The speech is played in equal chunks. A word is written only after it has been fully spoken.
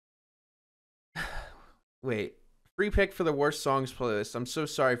Wait. Free pick for the worst songs playlist. I'm so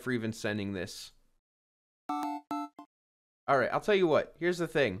sorry for even sending this. Alright, I'll tell you what. Here's the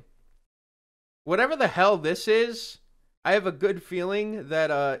thing. Whatever the hell this is, I have a good feeling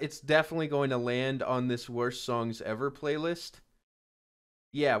that it's definitely going to land on this worst songs ever playlist.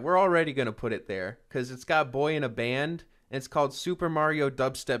 Yeah, we're already going to put it there, because it's got Boyinaband, and it's called Super Mario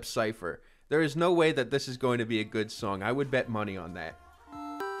Dubstep Cypher. There is no way that this is going to be a good song. I would bet money on that.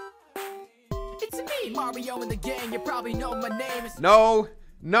 It's me, Mario and the gang. You probably know my name is... No!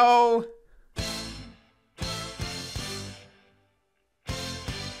 No!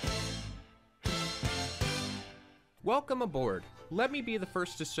 Welcome aboard. Let me be the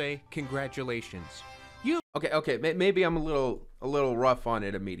first to say congratulations. Okay, maybe I'm a little rough on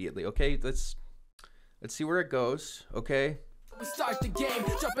it immediately, okay? Let's see where it goes, okay? We start the game,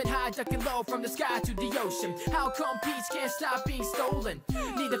 jumping high, ducking low from the sky to the ocean. How come Peach can't stop being stolen?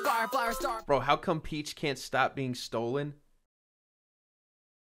 Need the firefly or star... Bro, how come Peach can't stop being stolen?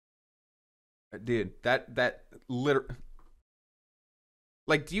 Dude, that literally...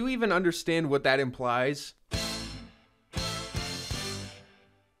 Like, do you even understand what that implies?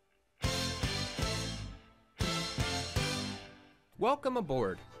 Welcome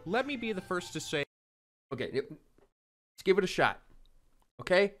aboard. Let me be the first to say... Okay, let's give it a shot.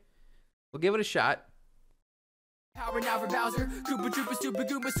 Okay? We'll give it a shot. Power now for Bowser, Koopa Troopa, Stupid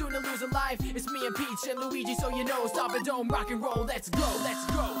Goomba, soon to lose a life. It's me and Peach and Luigi, so you know, stop and don't rock and roll. Let's go, let's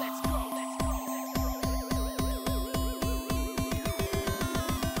go, let's go, let's go.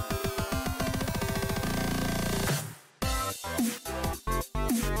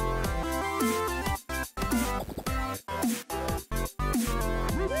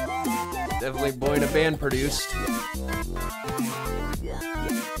 Definitely Boyinaband produced.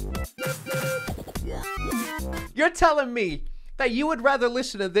 You're telling me that you would rather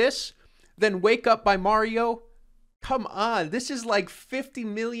listen to this than Wake Up by Mario? Come on, this is like 50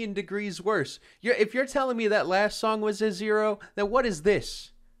 million degrees worse. If you're telling me that last song was a 0, then what is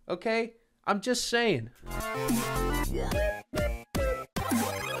this? Okay? I'm just saying. Look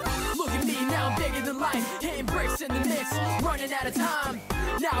at me now, I'm bigger than life, hitting bricks in the mix, running out of time.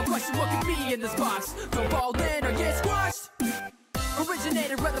 Now question what could be in this box. Go ball in or get squashed.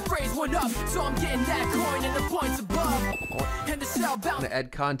 Originated where the phrase went up, so I'm getting that coin and the points above. And the shell bound. To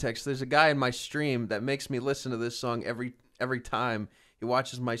add context, there's a guy in my stream that makes me listen to this song every time he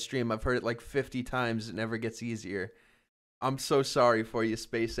watches my stream. I've heard it like 50 times. It never gets easier. I'm so sorry for you,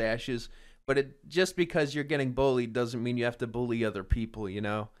 Space Ashes. But just because you're getting bullied doesn't mean you have to bully other people, you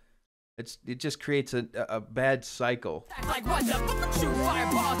know? It just creates a bad cycle. Like what the fuck? Shoot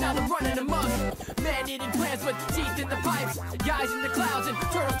fireballs, now they're running amok. Man-eating plants with teeth in the pipes. Guys in the clouds and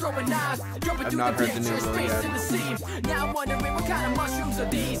turtles throwing knives. Jumping through the picture, space in the sea. Now I'm wondering what kind of mushrooms are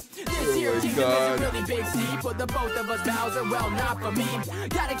these? This here kingdom is a really big sea. For the both of us Bowser, well not for me.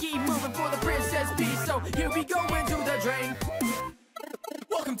 Gotta keep moving for the Princess Peach. So here we go into the drain.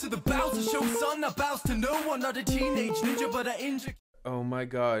 Welcome to the Bowser Show, son. I bows to no one, not a teenage ninja, but an injured. Oh my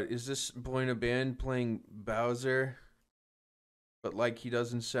god, is this Boyinaband playing Bowser? But like he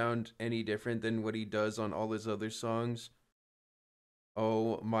doesn't sound any different than what he does on all his other songs?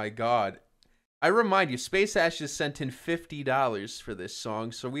 Oh my god. I remind you, Space Ashes sent in $50 for this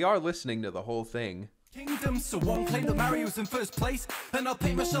song, so we are listening to the whole thing. Kingdom, so one claim that Mario's in first place, and I'll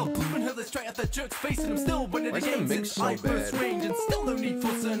paint myself blue and hurl it straight at that jerk's face, and I'm still winning the game since I first range, and still no need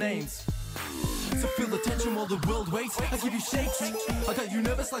for surnames. So feel the tension while the world waits. I give you shakes. I got you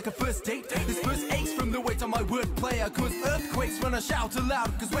nervous like a first date. This first aches from the weight on my wordplay. I cause earthquakes when I shout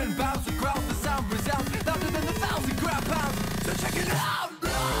aloud. Cause when Bowser growls, the sound resounds louder than 1,000 ground pounds. So check it out.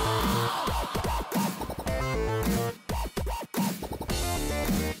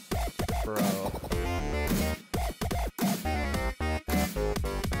 Bro.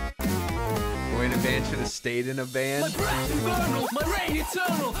 Boyinaband should have stayed in a band. My breath infernal, my reign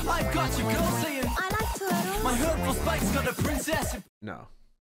eternal. I've got you girl saying I like turtles. My hurtful spike's got a princess. No.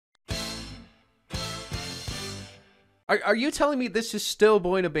 Are you telling me this is still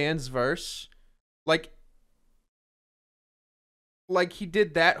Boyinaband's verse? Like he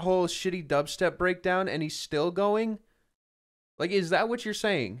did that whole shitty dubstep breakdown and he's still going? Like, is that what you're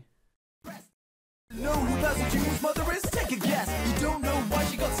saying? Know who Bowser Jr.'s mother is? Take a guess. You don't know why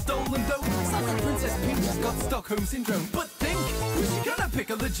she got stolen though. Sounds like Princess Peach has got Stockholm Syndrome. But think, who's she gonna pick?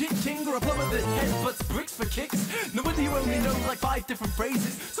 A legit king or a plumber that headbutts bricks for kicks? No wonder you only know like 5 different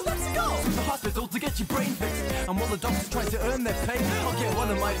phrases. So let's go to the hospital to get your brain fixed. And while the doctors try to earn their pay, I'll get one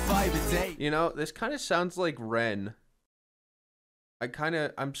of my 5 a day. You know, this kind of sounds like Ren.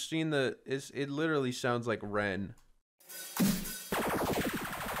 I'm seeing it literally sounds like Ren.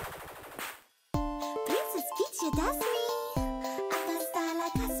 that's me. I got style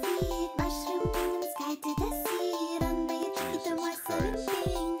like a speed. Mushroom from the sky to the sea. Run by your cheek, the more sun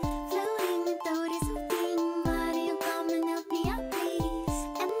being. Floating with Dory's hooting. Why do you come and help me out, please?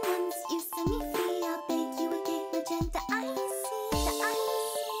 And once you set me free, I'll bake you a cake magenta icy. The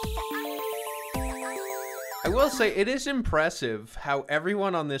ice, the ice, the ice. I will say, it is impressive how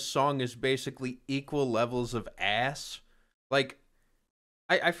everyone on this song is basically equal levels of ass. Like,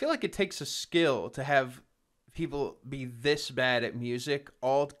 I feel like it takes a skill to have people be this bad at music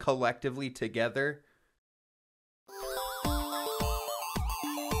all collectively together.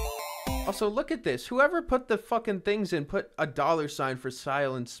 Also, look at this. Whoever put the fucking things in put a $sign for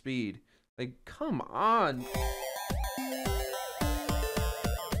silent speed. Like, come on.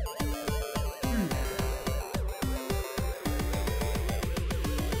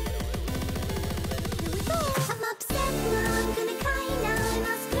 I'm upset now, I'm gonna cry now, and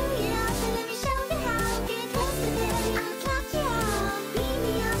I'll screw you up and let me show you how. Get close to me, I'll clap you out. Beat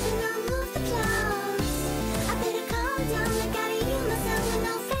me up and I'll move the clouds. I better calm down, I gotta heal myself with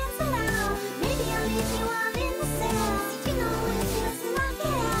no fans allowed. Maybe I'll leave you all in the cells. You know what it feels to lock it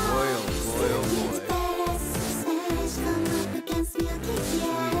out. Loyal It's boy. badass, smash, come up against me, I'll kick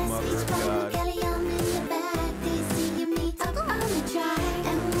your ass. Mother Each of time God. I get a yum in the back, they see you meet, I'll try.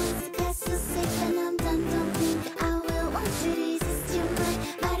 And once the castle safe and I'm done, don't think I will want to resist you. My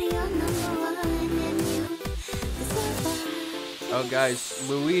body, you're number one, and you deserve that. Oh, guys,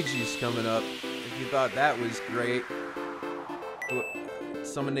 Luigi's coming up. If you thought that was great.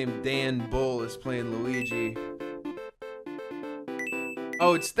 Someone named Dan Bull is playing Luigi.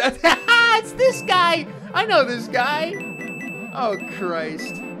 Oh, it's that. It's this guy. I know this guy. Oh,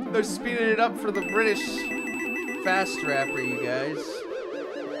 Christ. They're speeding it up for the British fast rapper, you guys.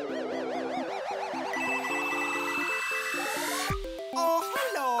 Oh,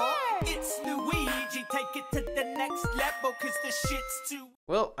 hello, it's Luigi. Take it to the next level, cause the shit's too.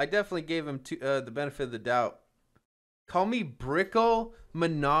 Well, I definitely gave him the benefit of the doubt. Call me Brickle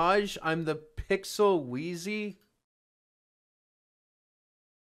Minaj. I'm the Pixel Wheezy.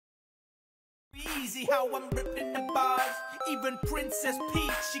 Easy how I'm ripping the bars. Even Princess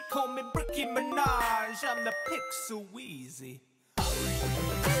Peach, she call me Bricky Minaj. I'm the Pixel Wheezy.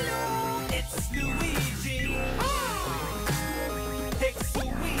 Hello, it's Luigi.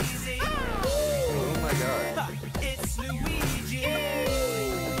 Pixel Wheezy. Oh my God. It's Luigi.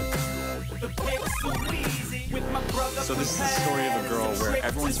 The Pixel Wheezy. With my brother. So this is the story of a girl where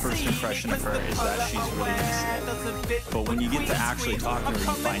everyone's first impression of her is that she's really innocent. But when you get to actually talking to her,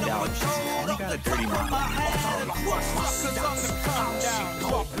 you find out she's kind of got a dirty mind.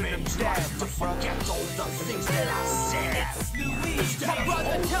 My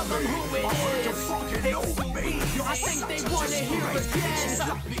brother, tell them who it is. I think they wanna hear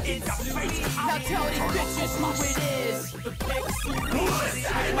again. Now tell these bitches who it is. The Pixel Wheezy.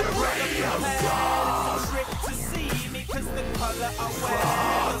 My brother trick to see me, cause the color I wear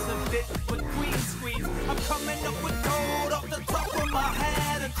doesn't fit with green screen. I'm coming up with gold off the top of my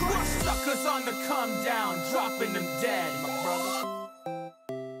head and crush suckers on the come down, dropping them dead, my brother.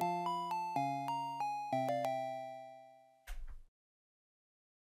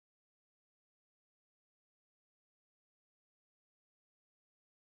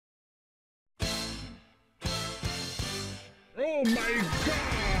 Oh my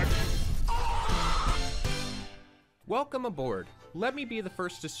God! Welcome aboard. Let me be the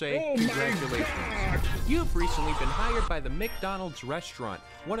first to say Oh my congratulations. God! You've recently been hired by the McDonald's restaurant,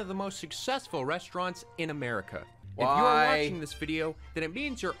 one of the most successful restaurants in America. If Why? you're watching this video, then it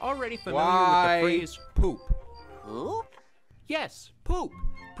means you're already familiar Why? with the phrase poop. Poop? Yes, poop.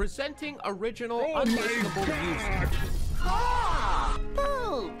 Presenting original, Oh my unlistenable God!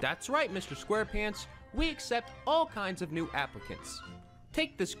 music. That's right, Mr. SquarePants. We accept all kinds of new applicants.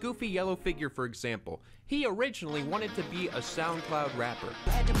 Take this goofy yellow figure, for example. He originally wanted to be a SoundCloud rapper.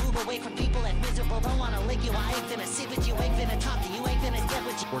 Had to move away from people that miserable. Don't wanna lick you. I ain't finna sit with you. Ain't finna talk to you. Ain't finna get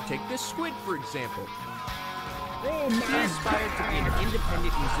with you. Or take this squid, for example. Oh He my aspired to be an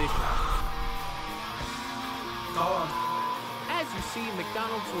independent musician. As you see,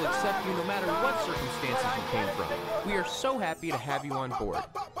 McDonald's will accept you no matter what circumstances you came from. We are so happy to have you on board.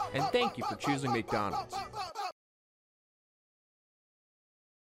 And thank you for choosing McDonald's.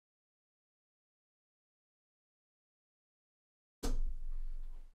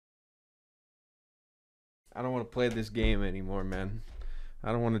 I don't want to play this game anymore, man.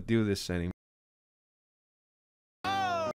 I don't want to do this anymore.